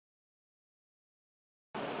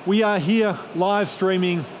We are here live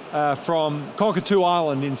streaming from Cockatoo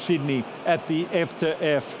Island in Sydney at the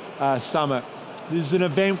F2F Summit. This is an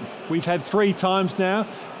event we've had 3 times now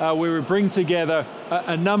where we bring together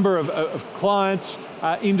a number of clients,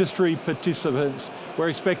 industry participants. We're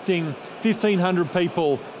expecting 1,500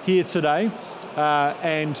 people here today,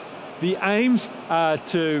 and the aims are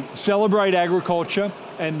to celebrate agriculture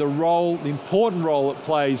and the important role it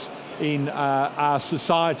plays in our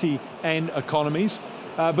society and economies,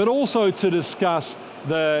 but also to discuss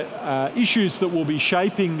the issues that will be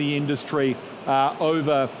shaping the industry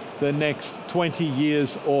over the next 20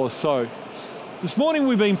 years or so. This morning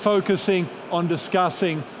we've been focusing on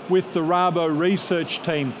discussing with the RaboResearch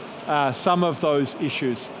team some of those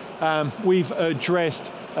issues. We've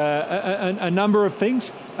addressed a number of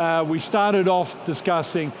things. We started off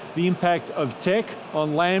discussing the impact of tech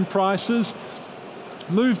on land prices,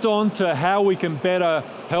 moved on to how we can better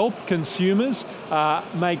help consumers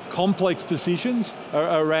make complex decisions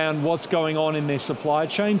around what's going on in their supply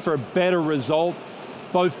chain for a better result,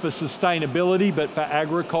 both for sustainability but for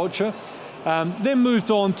agriculture. Then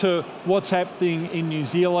moved on to what's happening in New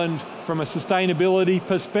Zealand from a sustainability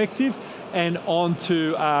perspective, and on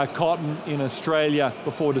to cotton in Australia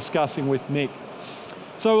before discussing with Nick.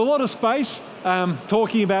 So a lot of space,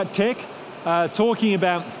 talking about tech, talking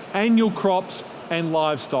about annual crops and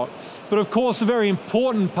livestock. But of course, a very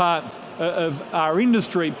important part of our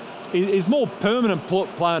industry is more permanent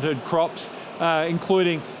planted crops,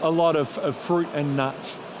 including a lot of fruit and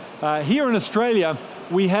nuts. Here in Australia,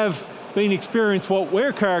 we have been experiencing what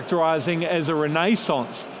we're characterising as a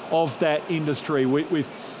renaissance of that industry with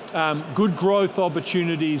good growth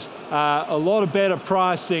opportunities, a lot of better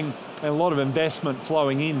pricing, and a lot of investment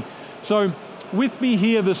flowing in. So with me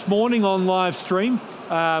here this morning on live stream,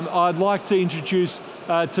 I'd like to introduce,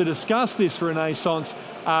 to discuss this renaissance,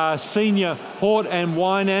 senior hort and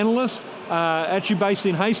wine analyst, actually based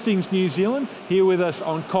in Hastings, New Zealand, here with us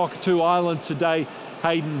on Cockatoo Island today,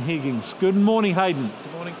 Hayden Higgins. Good morning, Hayden.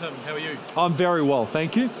 Good morning, Tim. How are you? I'm very well,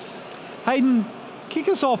 thank you. Hayden, kick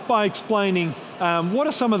us off by explaining what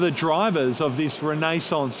are some of the drivers of this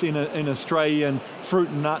renaissance in Australian fruit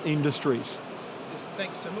and nut industries? Yes,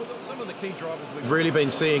 thanks, Tim. Well, some of the key drivers we've really been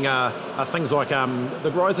seeing are things like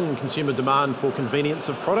the rising consumer demand for convenience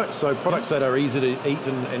of products, so products that are easy to eat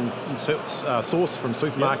and source from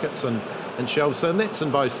supermarkets and shelves, so that's in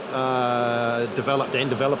both developed and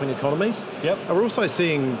developing economies. Yep. We're also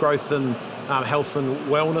seeing growth in health and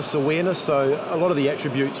wellness awareness, so a lot of the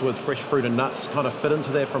attributes with fresh fruit and nuts kind of fit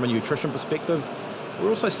into that from a nutrition perspective. We're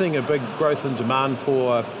also seeing a big growth in demand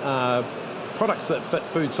for products that fit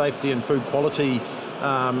food safety and food quality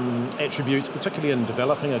attributes, particularly in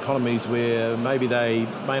developing economies where maybe they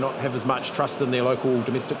may not have as much trust in their local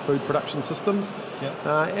domestic food production systems. Yep.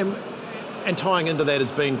 And tying into that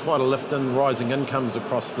has been quite a lift in rising incomes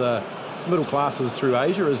across the middle classes through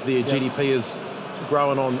Asia as their GDP is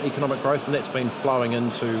growing on economic growth, and that's been flowing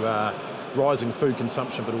into rising food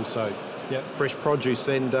consumption, but also fresh produce.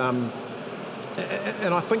 And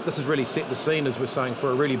I think this has really set the scene, as we're saying,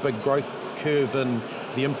 for a really big growth curve in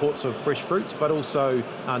the imports of fresh fruits, but also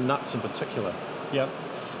nuts in particular. Yep.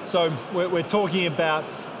 So we're talking about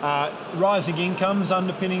rising incomes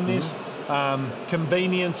underpinning this,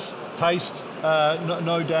 convenience, taste,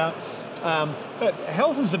 no doubt. But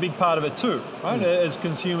health is a big part of it too, right? As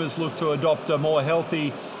consumers look to adopt a more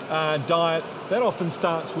healthy diet, that often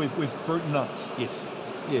starts with fruit and nuts. Yes.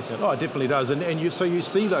 Yes, yep. Oh, it definitely does, and so you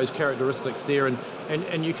see those characteristics there,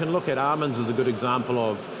 and you can look at almonds as a good example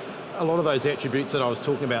of a lot of those attributes that I was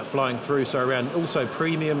talking about flowing through. So around also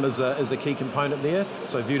premium is a key component there,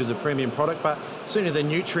 so viewed as a premium product, but certainly the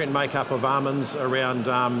nutrient makeup of almonds around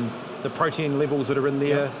the protein levels that are in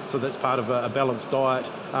there, yep. So that's part of a balanced diet,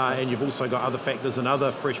 and you've also got other factors and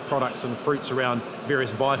other fresh products and fruits around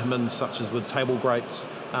various vitamins, such as with table grapes,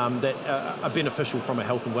 that are beneficial from a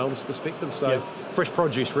health and wellness perspective. So yep. Fresh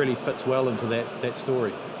produce really fits well into that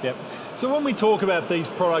story. Yep. So when we talk about these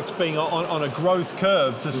products being on a growth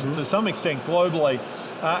curve to some extent globally,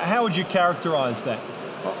 how would you characterise that?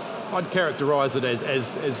 I'd characterise it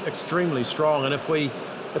as extremely strong, and if we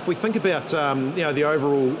think about the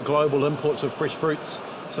overall global imports of fresh fruits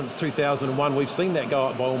since 2001, we've seen that go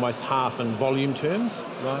up by almost half in volume terms.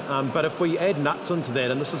 Right. But if we add nuts into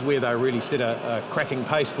that, and this is where they really set a cracking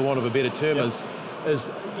pace, for want of a better term, yep. is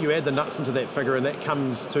you add the nuts into that figure, and that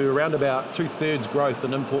comes to around about 2/3 growth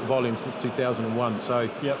in import volume since 2001. So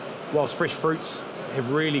yep. Whilst fresh fruits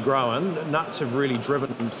have really grown, nuts have really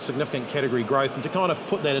driven significant category growth. And to kind of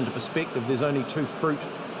put that into perspective, there's only 2 fruit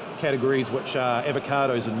categories, which are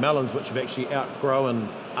avocados and melons, which have actually outgrown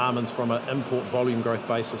almonds from an import volume growth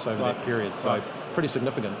basis over that period. So pretty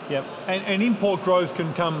significant. Yep, and import growth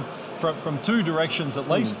can come from two directions at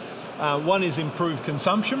least. One is improved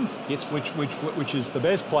consumption, yes, which is the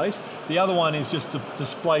best place. The other one is just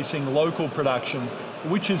displacing local production.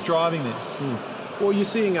 Which is driving this? Well, you're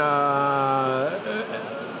seeing a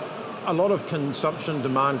lot of consumption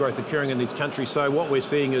demand growth occurring in these countries. So what we're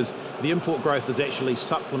seeing is the import growth is actually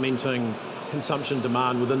supplementing consumption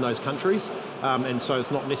demand within those countries. And so it's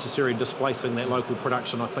not necessarily displacing that local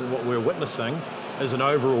production. I think what we're witnessing is an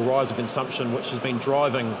overall rise in consumption, which has been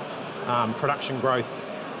driving production growth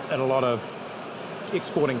in a lot of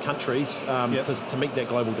exporting countries to meet that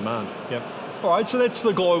global demand. Yep. All right, so that's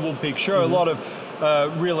the global picture. A lot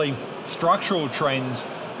of really structural trends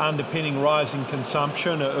underpinning rising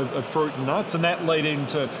consumption of fruit and nuts, and that led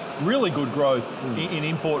into really good growth in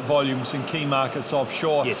import volumes in key markets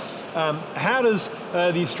offshore. Yes. How does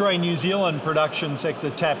the Australian-New Zealand production sector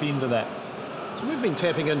tap into that? So we've been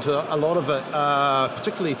tapping into a lot of it,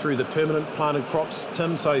 particularly through the permanent planted crops,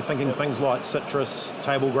 Tim, so thinking things like citrus,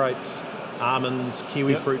 table grapes, almonds,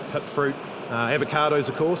 kiwi fruit, pip fruit, avocados,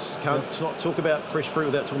 of course. Can't not talk about fresh fruit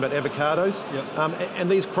without talking about avocados. And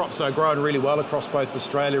these crops are growing really well across both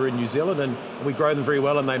Australia and New Zealand, and we grow them very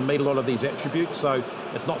well, and they meet a lot of these attributes. So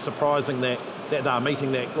it's not surprising that they're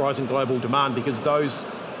meeting that rising global demand, because those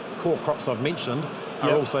core crops I've mentioned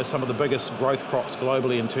are also some of the biggest growth crops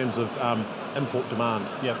globally in terms of import demand.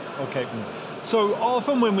 Yeah, okay. So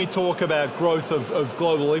often when we talk about growth of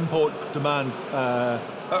global import demand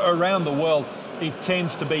around the world, it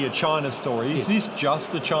tends to be a China story. Is this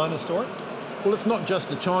just a China story? Well, it's not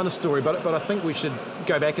just a China story, but I think we should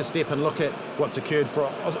go back a step and look at what's occurred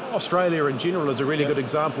for Australia in general is a really good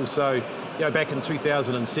example. So, back in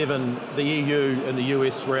 2007, the EU and the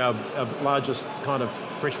US were our largest kind of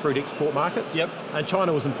fresh fruit export markets. And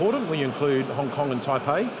China was important when you include Hong Kong and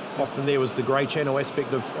Taipei. Often there was the grey channel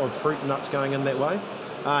aspect of fruit and nuts going in that way.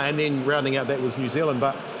 And then rounding out that was New Zealand.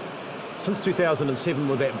 But since 2007,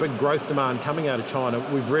 with that big growth demand coming out of China,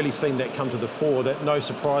 we've really seen that come to the fore. That no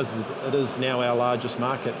surprises, it is now our largest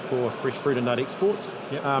market for fresh fruit and nut exports.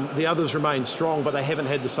 The others remain strong, but they haven't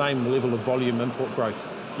had the same level of volume import growth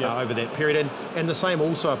over that period. And the same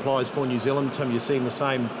also applies for New Zealand, Tim. You're seeing the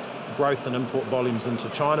same growth in import volumes into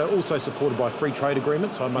China, also supported by free trade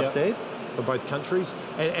agreements, I must add, for both countries.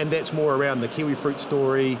 And that's more around the kiwi fruit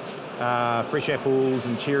story, fresh apples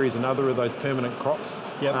and cherries and other of those permanent crops.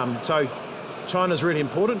 So China's really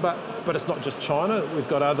important, but it's not just China. We've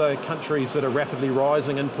got other countries that are rapidly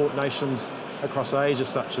rising import nations across Asia,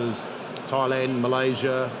 such as Thailand,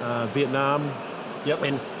 Malaysia, Vietnam.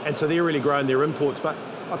 And so they're really growing their imports. But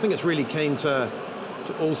I think it's really keen to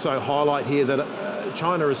also highlight here that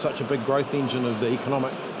China is such a big growth engine of the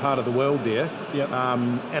economic part of the world there.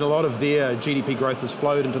 And a lot of their GDP growth has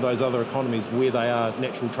flowed into those other economies where they are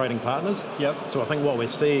natural trading partners. So I think what we're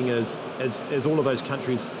seeing is, as all of those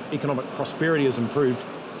countries' economic prosperity has improved,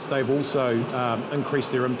 they've also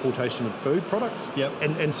increased their importation of food products.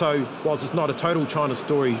 And so whilst it's not a total China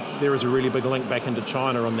story, there is a really big link back into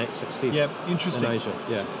China on that success interesting. in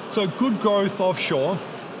Asia. So good growth offshore,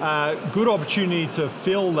 good opportunity to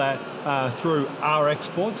fill that through our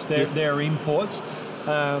exports, their imports.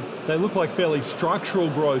 They look like fairly structural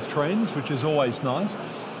growth trends, which is always nice.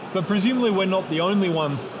 But presumably we're not the only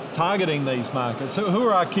one targeting these markets. So who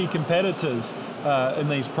are our key competitors in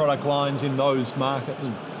these product lines in those markets?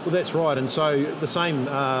 Well, that's right. And so the same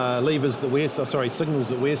signals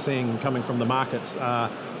that we're seeing coming from the markets, our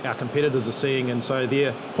competitors are seeing, and so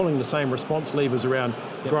they're pulling the same response levers around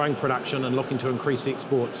growing production and looking to increase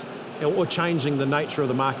exports, or changing the nature of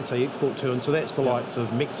the markets they export to. And so that's the likes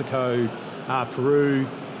of Mexico, Peru,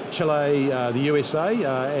 Chile, the USA,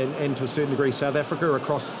 and to a certain degree South Africa,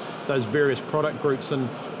 across those various product groups. And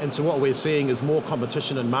so what we're seeing is more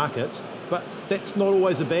competition in markets, but that's not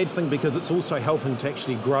always a bad thing, because it's also helping to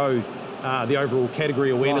actually grow the overall category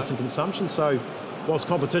awareness and consumption. So whilst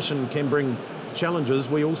competition can bring challenges,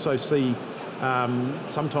 we also see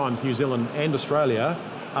sometimes New Zealand and Australia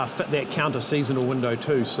fit that counter-seasonal window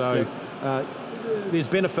too. So there's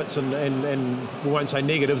benefits and we won't say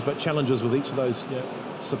negatives, but challenges with each of those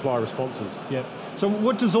supply responses. So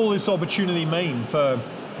what does all this opportunity mean for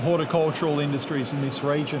horticultural industries in this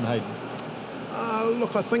region, Hayden?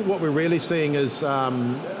 Look, I think what we're really seeing is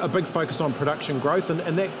a big focus on production growth,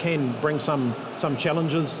 and that can bring some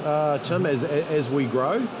challenges, Tim, as we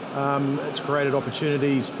grow. It's created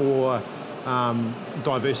opportunities for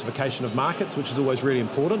diversification of markets, which is always really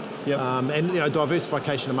important. And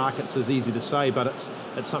diversification of markets is easy to say, but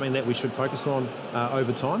it's something that we should focus on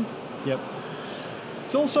over time.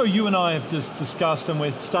 It's also, you and I have just discussed, and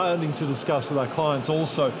we're starting to discuss with our clients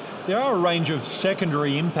also, there are a range of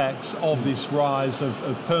secondary impacts of this rise of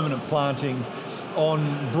permanent plantings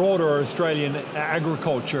on broader Australian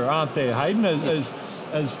agriculture, aren't there, Hayden? As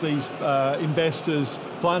these investors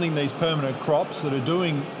planting these permanent crops that are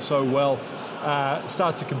doing so well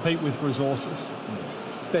start to compete with resources.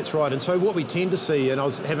 That's right, and so what we tend to see, and I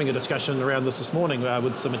was having a discussion around this morning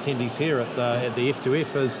with some attendees here at the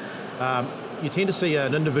F2F, is you tend to see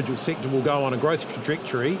an individual sector will go on a growth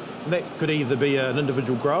trajectory, and that could either be an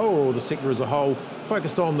individual grower or the sector as a whole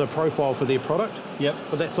focused on the profile for their product. Yep.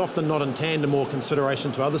 But that's often not in tandem or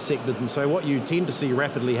consideration to other sectors, and so what you tend to see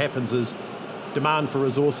rapidly happens is demand for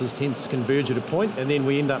resources tends to converge at a point, and then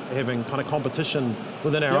we end up having kind of competition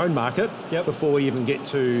within our own market before we even get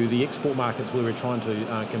to the export markets where we're trying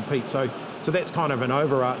to compete. So that's kind of an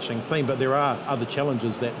overarching theme, but there are other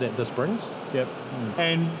challenges that this brings. Yep.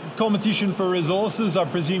 And competition for resources, I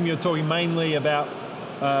presume you're talking mainly about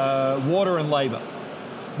water and labour.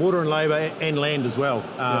 Water and labour and land as well.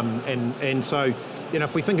 And so,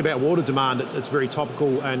 if we think about water demand, it's very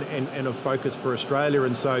topical and a focus for Australia.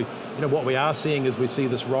 And so, what we are seeing is we see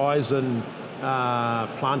this rise in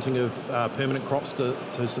planting of permanent crops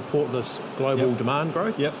to support this global demand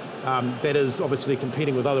growth. That is obviously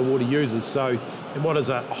competing with other water users. So, in what is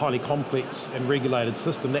a highly complex and regulated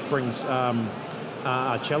system, that brings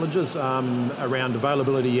challenges around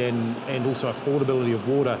availability and also affordability of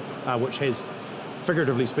water, which has,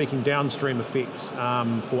 figuratively speaking, downstream effects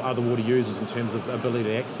for other water users in terms of ability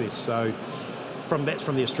to access. So that's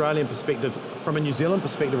from the Australian perspective. From a New Zealand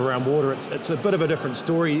perspective around water, it's a bit of a different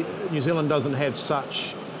story. New Zealand doesn't have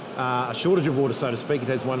such a shortage of water, so to speak. It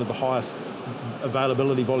has one of the highest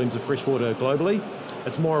availability volumes of fresh water globally.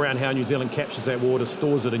 It's more around how New Zealand captures that water,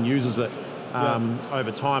 stores it and uses it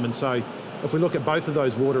over time. And so if we look at both of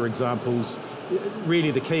those water examples,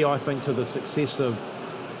 really the key, I think, to the success of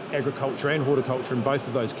agriculture and horticulture in both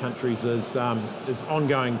of those countries is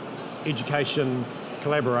ongoing education,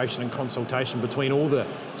 collaboration and consultation between all the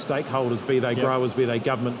stakeholders, be they growers, be they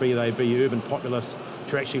government, be they urban populace,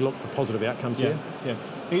 to actually look for positive outcomes here.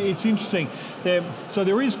 It's interesting. So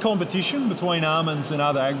there is competition between almonds and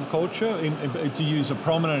other agriculture, to use a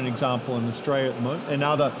prominent example in Australia at the moment, and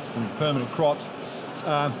other permanent crops.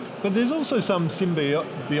 But there's also some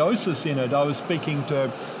symbiosis in it. I was speaking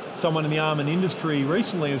to someone in the almond industry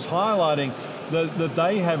recently who's highlighting that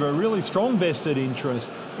they have a really strong vested interest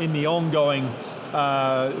in the ongoing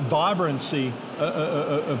vibrancy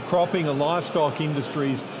of cropping and livestock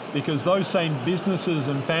industries, because those same businesses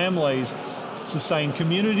and families sustain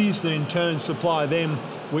communities that in turn supply them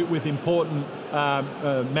with important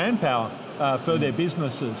manpower for their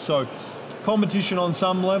businesses. So competition on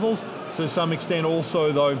some levels. To some extent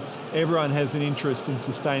also, though, everyone has an interest in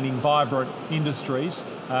sustaining vibrant industries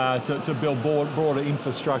to build broader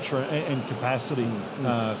infrastructure and capacity.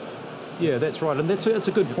 Yeah, that's right, and it's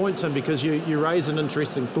a good point, Tim, because you raise an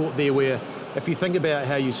interesting thought there where if you think about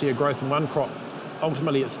how you see a growth in one crop,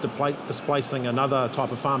 ultimately it's displacing another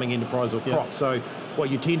type of farming enterprise or crop. So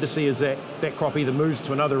what you tend to see is that crop either moves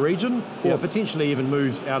to another region or potentially even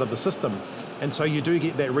moves out of the system. And so you do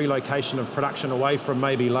get that relocation of production away from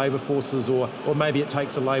maybe labour forces, or maybe it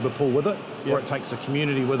takes a labour pool with it, or it takes a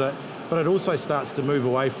community with it. But it also starts to move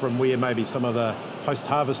away from where maybe some of the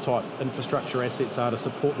post-harvest type infrastructure assets are to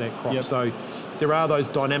support that crop. So there are those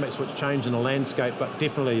dynamics which change in the landscape, but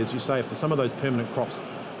definitely, as you say, for some of those permanent crops,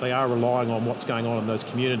 they are relying on what's going on in those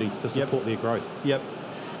communities to support their growth.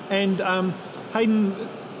 And Hayden,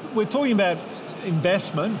 we're talking about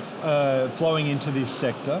investment flowing into this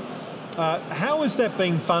sector. How is that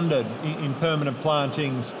being funded in permanent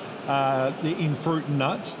plantings in fruit and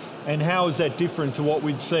nuts, and how is that different to what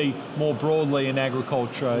we'd see more broadly in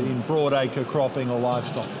agriculture, in broadacre cropping or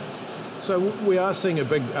livestock? So we are seeing a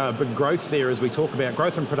big growth there as we talk about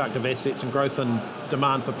growth in productive assets and growth in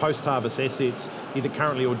demand for post-harvest assets, either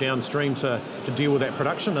currently or downstream to deal with that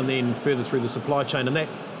production, and then further through the supply chain. And that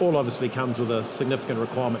all obviously comes with a significant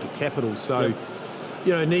requirement of capital. So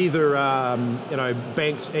neither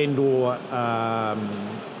banks and or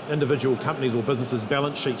individual companies or businesses'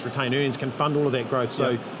 balance sheets, retained earnings can fund all of that growth.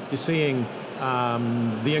 So you're seeing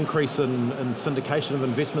the increase in syndication of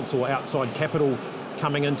investments or outside capital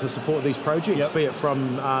coming in to support these projects, be it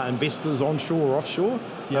from investors onshore or offshore.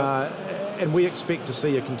 And we expect to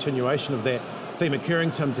see a continuation of that theme occurring,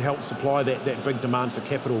 Tim, to help supply that big demand for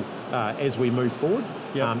capital as we move forward,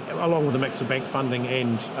 along with a mix of bank funding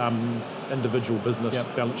and individual business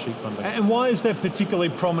balance sheet funding. And why is that particularly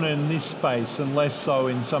prominent in this space and less so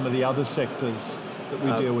in some of the other sectors that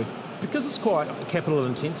we deal with? Because it's quite capital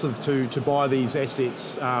intensive to buy these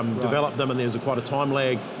assets, develop them, and there's quite a time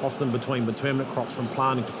lag often between permanent crops from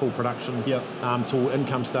planting to full production till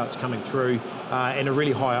income starts coming through, and a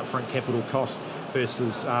really high upfront capital cost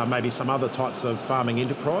versus maybe some other types of farming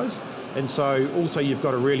enterprise. And so also you've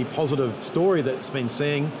got a really positive story that's been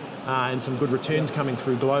seeing and some good returns coming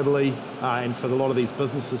through globally and for a lot of these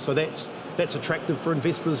businesses. So that's attractive for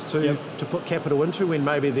investors to put capital into when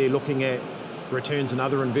maybe they're looking at returns in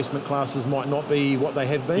other investment classes might not be what they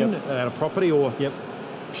have been at a property, or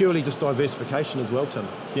purely just diversification as well, Tim.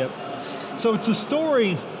 So it's a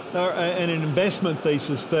story and an investment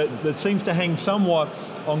thesis that seems to hang somewhat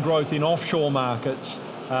on growth in offshore markets,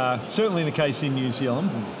 certainly the case in New Zealand,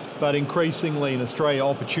 but increasingly in Australia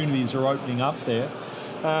opportunities are opening up there.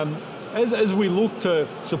 As we look to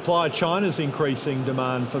supply China's increasing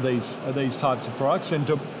demand for these types of products, and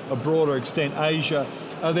to a broader extent Asia,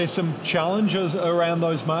 are there some challenges around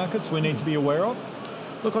those markets we need to be aware of?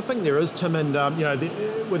 Look, I think there is, Tim, and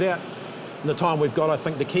without the time we've got, I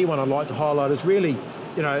think the key one I'd like to highlight is really,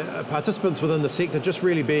 participants within the sector just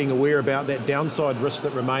really being aware about that downside risks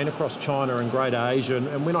that remain across China and Greater Asia.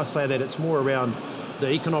 And when I say that, it's more around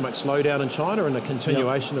the economic slowdown in China and the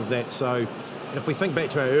continuation of that. So if we think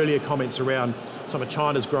back to our earlier comments around some of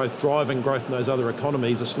China's growth driving growth in those other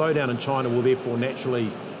economies, a slowdown in China will therefore naturally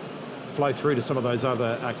flow through to some of those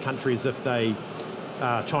other countries if they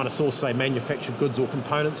China source, say, manufactured goods or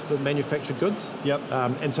components for manufactured goods.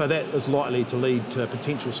 And so that is likely to lead to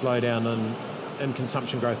potential slowdown in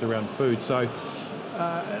consumption growth around food. So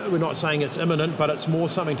we're not saying it's imminent, but it's more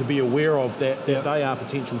something to be aware of that they are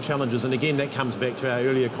potential challenges. And again, that comes back to our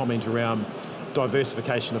earlier comment around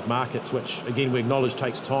diversification of markets, which again we acknowledge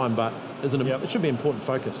takes time, but it should be an important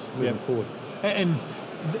focus moving forward. And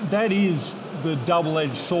that is the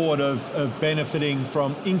double-edged sword of benefiting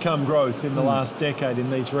from income growth in the last decade in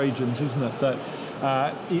these regions, isn't it?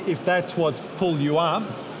 That if that's what's pulled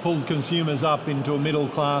consumers up into a middle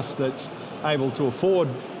class that's able to afford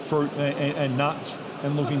fruit and nuts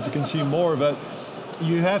and looking to consume more of it,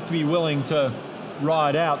 you have to be willing to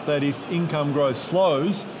ride out that if income growth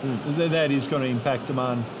slows, that is going to impact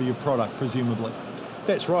demand for your product, presumably.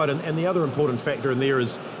 That's right, and the other important factor in there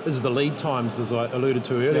is the lead times, as I alluded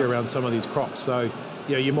to earlier, around some of these crops. So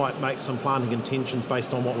you might make some planting intentions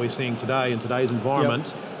based on what we're seeing today in today's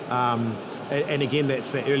environment. And again,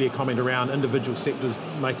 that's that earlier comment around individual sectors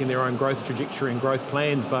making their own growth trajectory and growth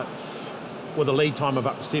plans, but with a lead time of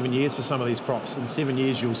up to 7 years for some of these crops. In 7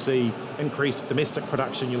 years, you'll see increased domestic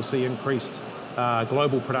production, you'll see increased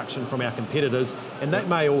global production from our competitors, and that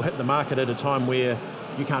may all hit the market at a time where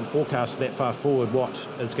you can't forecast that far forward what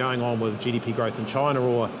is going on with GDP growth in China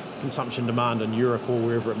or consumption demand in Europe or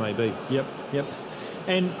wherever it may be.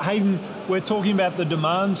 And Hayden, we're talking about the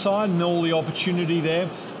demand side and all the opportunity there.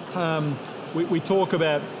 We talk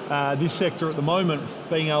about this sector at the moment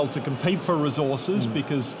being able to compete for resources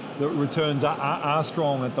because the returns are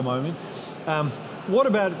strong at the moment. What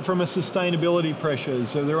about from a sustainability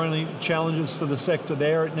pressures? Are there any challenges for the sector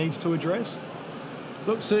there it needs to address?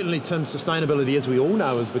 Look, certainly, Tim, sustainability, as we all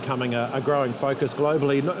know, is becoming a growing focus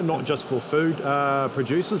globally, not just for food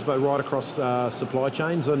producers, but right across supply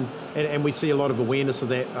chains. And we see a lot of awareness of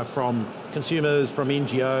that from consumers, from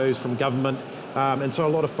NGOs, from government, and so a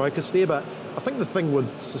lot of focus there. But I think the thing with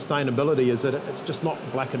sustainability is that it's just not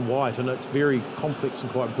black and white, and it's very complex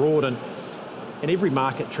and quite broad. And every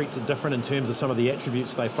market treats it different in terms of some of the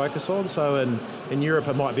attributes they focus on. So in Europe,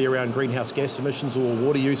 it might be around greenhouse gas emissions or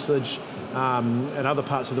water usage. In other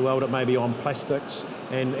parts of the world, it may be on plastics.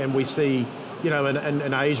 And we see,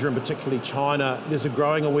 in Asia and particularly China, there's a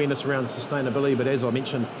growing awareness around sustainability. But as I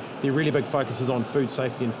mentioned, their really big focus is on food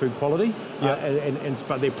safety and food quality.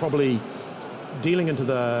 But they're probably dealing into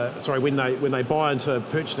when they buy into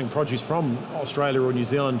purchasing produce from Australia or New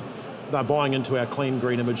Zealand, they're buying into our clean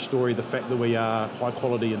green image story, the fact that we are high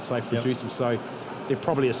quality and safe producers. So they're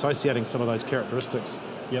probably associating some of those characteristics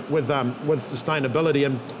with sustainability.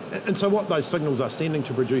 And so what those signals are sending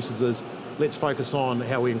to producers is, let's focus on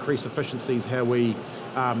how we increase efficiencies, how we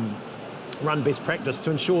run best practice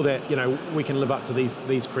to ensure that we can live up to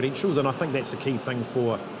these credentials. And I think that's the key thing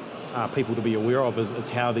for people to be aware of is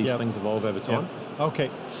how these things evolve over time.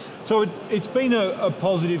 Okay, so it's been a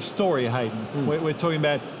positive story, Hayden. We're talking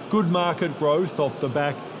about good market growth off the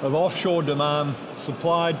back of offshore demand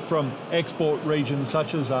supplied from export regions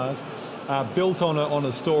such as ours, built on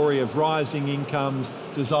a story of rising incomes,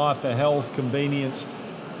 desire for health, convenience,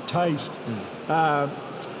 taste.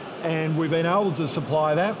 And we've been able to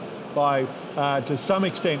supply that by, to some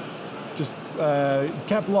extent, just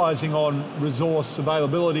capitalising on resource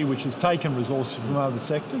availability, which has taken resources from other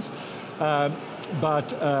sectors.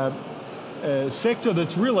 but a sector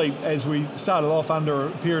that's really, as we started off, under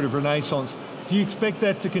a period of renaissance. Do you expect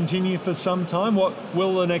that to continue for some time? What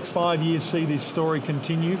will the next 5 years see this story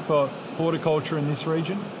continue for horticulture in this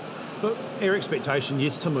region? Look, our expectation,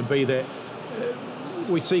 yes, Tim, would be that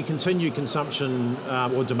we see continued consumption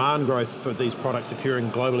or demand growth for these products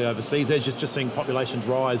occurring globally overseas, as you're just seeing populations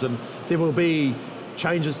rise, and there will be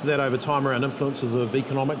changes to that over time around influences of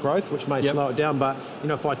economic growth, which may slow it down. But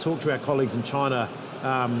if I talk to our colleagues in China,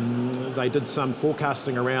 they did some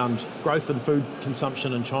forecasting around growth in food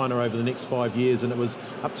consumption in China over the next 5 years, and it was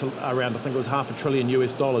up to around, I think it was $500 billion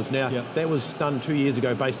US. Now, that was done 2 years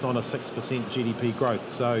ago based on a 6% GDP growth.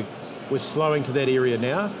 So we're slowing to that area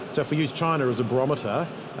now. So if we use China as a barometer,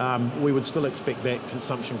 we would still expect that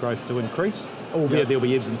consumption growth to increase, albeit there'll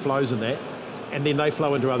be ebbs and flows in that. And then they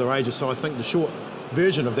flow into other ages. So I think the short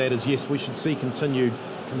version of that is, yes, we should see continued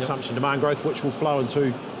consumption demand growth, which will flow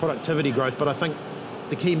into productivity growth. But I think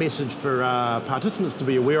the key message for participants to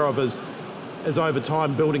be aware of is over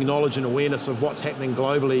time building knowledge and awareness of what's happening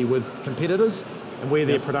globally with competitors and where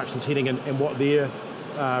their production's heading and what their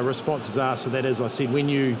responses are, so that, as I said, when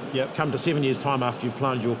you come to 7 years' time after you've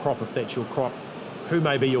planted your crop, if that's your crop, who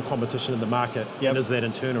may be your competition in the market, and is that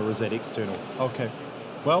internal or is that external? Okay.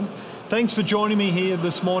 Well, thanks for joining me here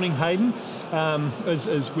this morning, Hayden,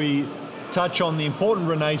 as we touch on the important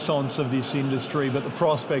renaissance of this industry, but the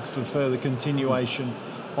prospects for further continuation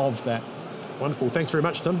of that. Wonderful. Thanks very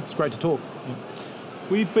much, Tim. It's great to talk.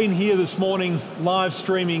 We've been here this morning live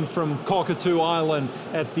streaming from Cockatoo Island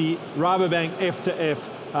at the Rabobank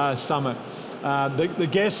F2F Summit. The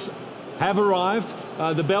guests have arrived.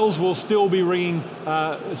 The bells will still be ringing,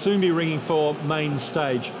 soon be ringing for main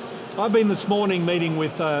stage. I've been this morning meeting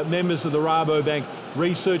with members of the Rabobank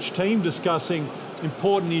research team discussing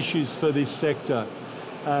important issues for this sector.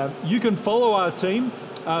 You can follow our team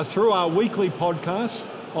through our weekly podcasts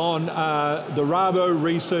on the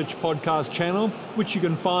RaboResearch podcast channel, which you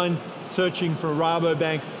can find searching for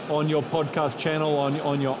Rabobank on your podcast channel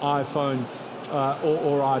on your iPhone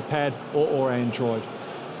or iPad or Android.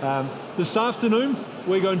 This afternoon,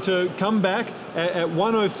 we're going to come back at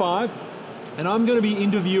 1:05, and I'm going to be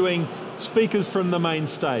interviewing speakers from the main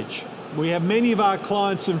stage. We have many of our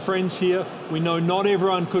clients and friends here. We know not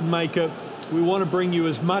everyone could make it. We want to bring you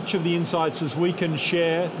as much of the insights as we can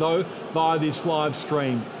share, though, via this live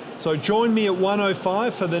stream. So join me at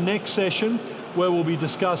 1:05 for the next session, where we'll be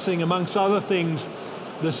discussing, amongst other things,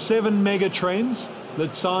 the 7 mega trends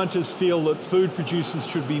that scientists feel that food producers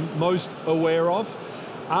should be most aware of,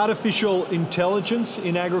 artificial intelligence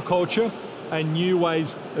in agriculture, and new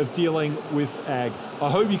ways of dealing with ag. I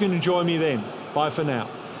hope you can join me then. Bye for now.